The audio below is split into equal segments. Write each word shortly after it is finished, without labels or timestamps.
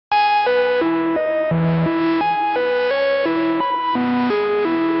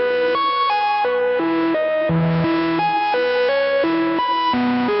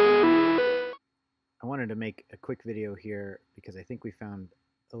here because I think we found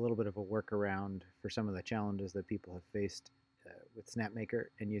a little bit of a workaround for some of the challenges that people have faced with Snapmaker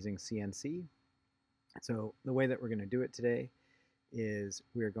and using CNC. So the way that we're going to do it today is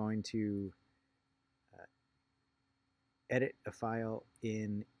we're going to edit a file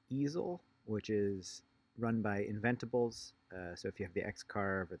in Easel, which is run by Inventables. So if you have the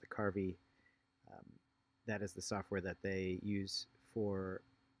Xcarve or the Carvey, that is the software that they use for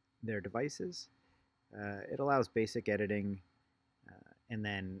their devices. It allows basic editing, and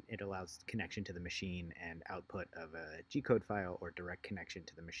then it allows connection to the machine and output of a GCode file or direct connection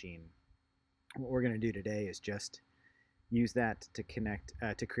to the machine. What we're going to do today is just use that to connect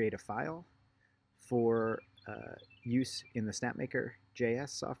to create a file for use in the Snapmaker JS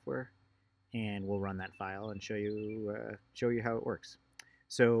software, and we'll run that file and show you how it works.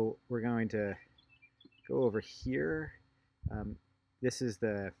 So we're going to go over here. This is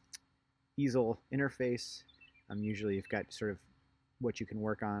the Easel interface. Usually you've got sort of what you can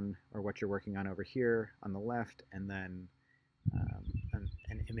work on or what you're working on over here on the left, and then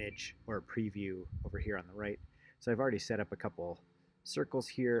an image or a preview over here on the right. So I've already set up a couple circles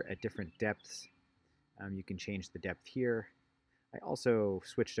here at different depths. You can change the depth here. I also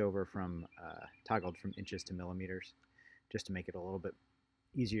switched over from toggled from inches to millimeters just to make it a little bit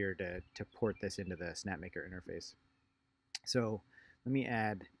easier to port this into the Snapmaker interface. So let me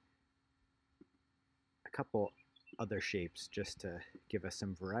add a couple other shapes just to give us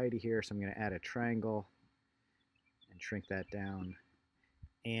some variety here. So I'm going to add a triangle and shrink that down.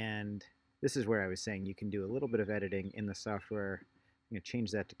 And this is where I was saying you can do a little bit of editing in the software. I'm going to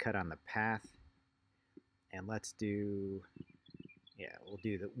change that to cut on the path. And let's do, we'll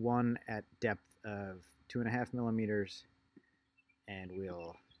do the one at depth of 2.5 millimeters. And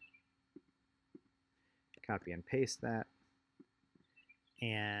we'll copy and paste that.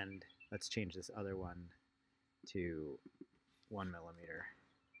 And let's change this other one to 1 millimeter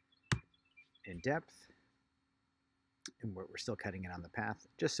in depth. And we're still cutting it on the path,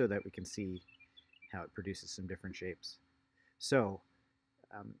 just so that we can see how it produces some different shapes. So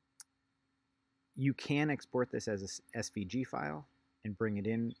you can export this as a SVG file and bring it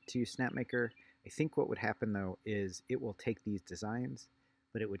into Snapmaker. I think what would happen, though, is it will take these designs,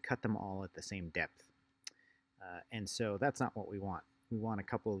 but it would cut them all at the same depth. And so that's not what we want. We want a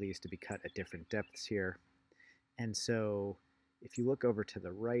couple of these to be cut at different depths here. And so if you look over to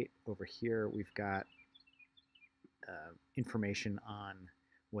the right, over here, we've got information on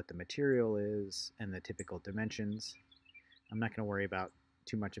what the material is and the typical dimensions. I'm not going to worry about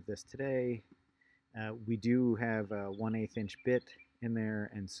too much of this today. We do have a 1/8 inch bit in there,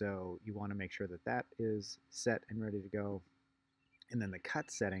 and so you want to make sure that that is set and ready to go. And then the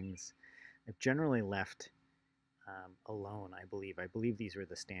cut settings, I've generally left alone, I believe. I believe these were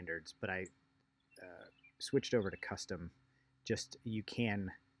the standards, but I switched over to custom. Just, you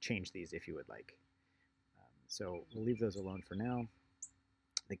can change these if you would like. So we'll leave those alone for now.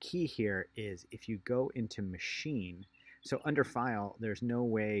 The key here is if you go into machine, so under file, there's no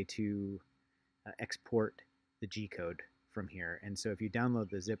way to export the G-code from here. And so if you download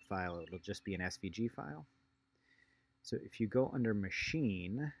the zip file, it'll just be an SVG file. So if you go under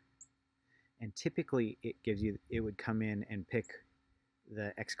machine, and typically it would come in and pick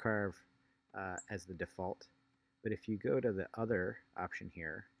the Xcarve as the default. But if you go to the other option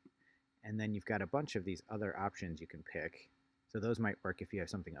here, and then you've got a bunch of these other options you can pick. So those might work if you have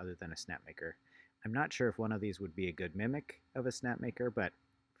something other than a Snapmaker. I'm not sure if one of these would be a good mimic of a Snapmaker, but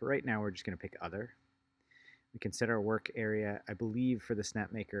for right now we're just going to pick other. We can set our work area. I believe for the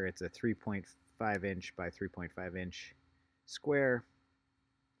Snapmaker it's a 3.5 inch by 3.5 inch square.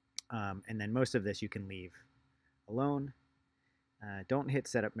 And then most of this you can leave alone. Don't hit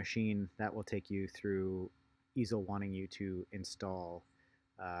setup machine. That will take you through Easel wanting you to install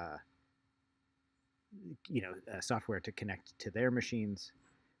software to connect to their machines.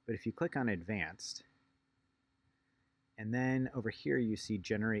 But if you click on advanced, and then over here you see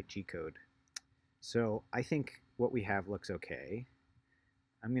generate G-code. So I think what we have looks okay.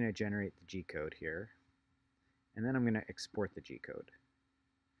 I'm going to generate the G-code here, and then I'm going to export the G-code.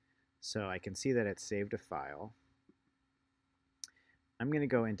 So I can see that it's saved a file. I'm going to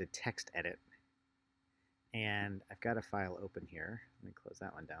go into text edit, and I've got a file open here. Let me close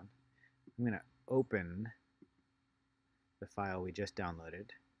that one down. I'm going to open the file we just downloaded.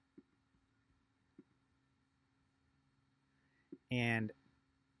 And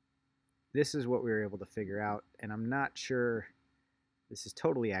this is what we were able to figure out, and I'm not sure this is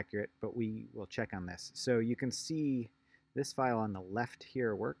totally accurate, but we will check on this. So you can see this file on the left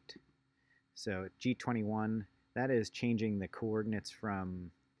here worked. So G21, that is changing the coordinates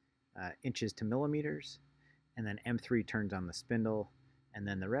from inches to millimeters. and then M3 turns on the spindle, and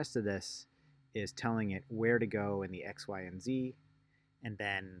then the rest of this is telling it where to go in the X, Y, and Z, and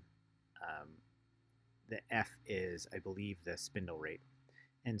then the F is, I believe, the spindle rate.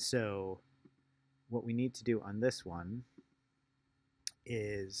 And so what we need to do on this one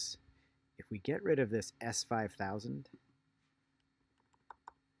is, if we get rid of this S5000,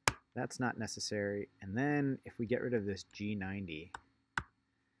 that's not necessary. And then if we get rid of this G90,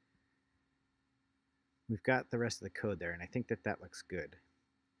 we've got the rest of the code there, and I think that that looks good.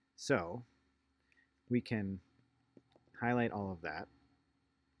 So we can highlight all of that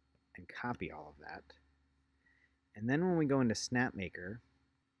and copy all of that. And then when we go into Snapmaker,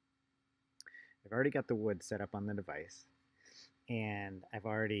 I've already got the wood set up on the device, and I've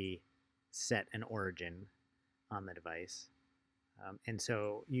already set an origin on the device. And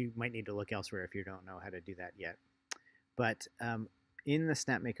so you might need to look elsewhere if you don't know how to do that yet. But in the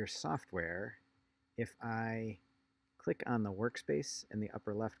Snapmaker software, if I click on the workspace in the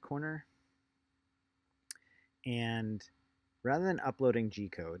upper left corner, and rather than uploading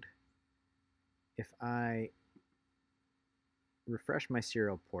G-code, if I refresh my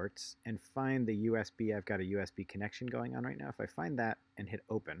serial ports and find the USB, I've got a USB connection going on right now. If I find that and hit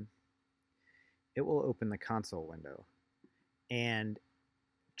open, it will open the console window. And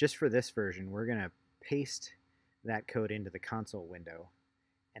just for this version, we're going to paste that code into the console window,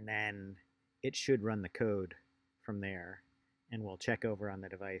 and then it should run the code from there, and we'll check over on the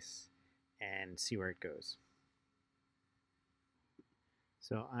device and see where it goes.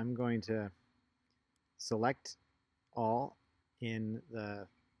 So I'm going to select all in the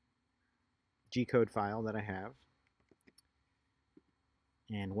G-code file that I have,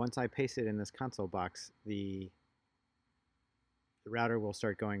 and once I paste it in this console box, the router will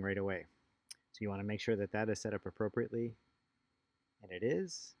start going right away. So you want to make sure that that is set up appropriately, and it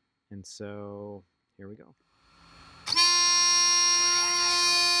is. And so here we go.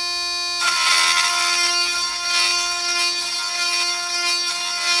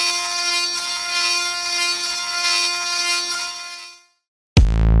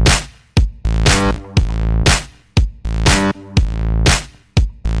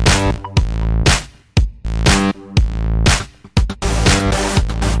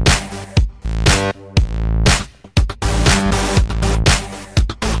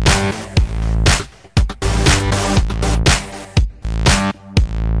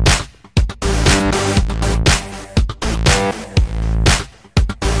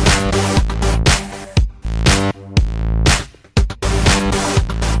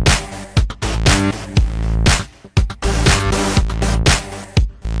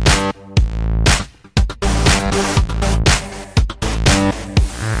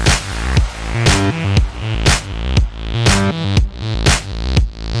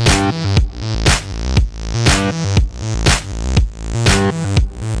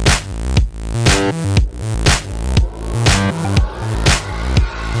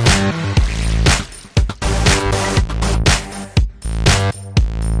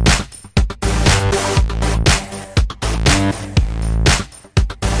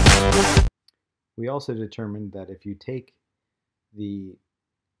 We also determined that if you take the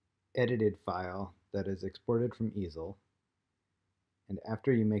edited file that is exported from Easel, and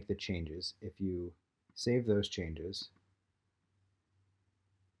after you make the changes, if you save those changes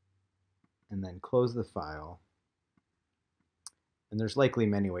and then close the file, and there's likely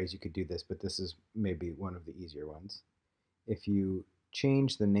many ways you could do this, but this is maybe one of the easier ones. If you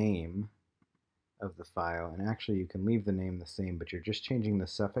change the name of the file, and actually you can leave the name the same, but you're just changing the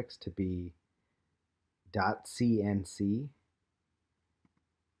suffix to be .cnc,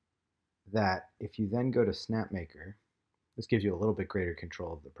 that if you then go to Snapmaker, this gives you a little bit greater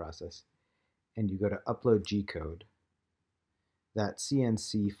control of the process, and you go to upload G-code, that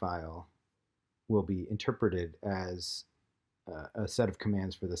CNC file will be interpreted as a set of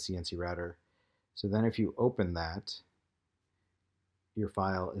commands for the CNC router. So then if you open that, your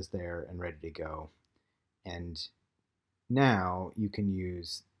file is there and ready to go. And now you can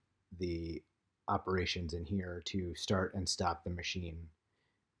use the operations in here to start and stop the machine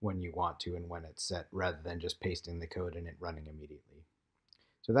when you want to and when it's set, rather than just pasting the code and it running immediately.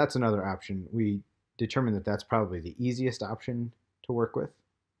 So that's another option. We determined that that's probably the easiest option to work with,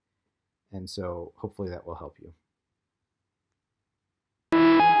 and so hopefully that will help you.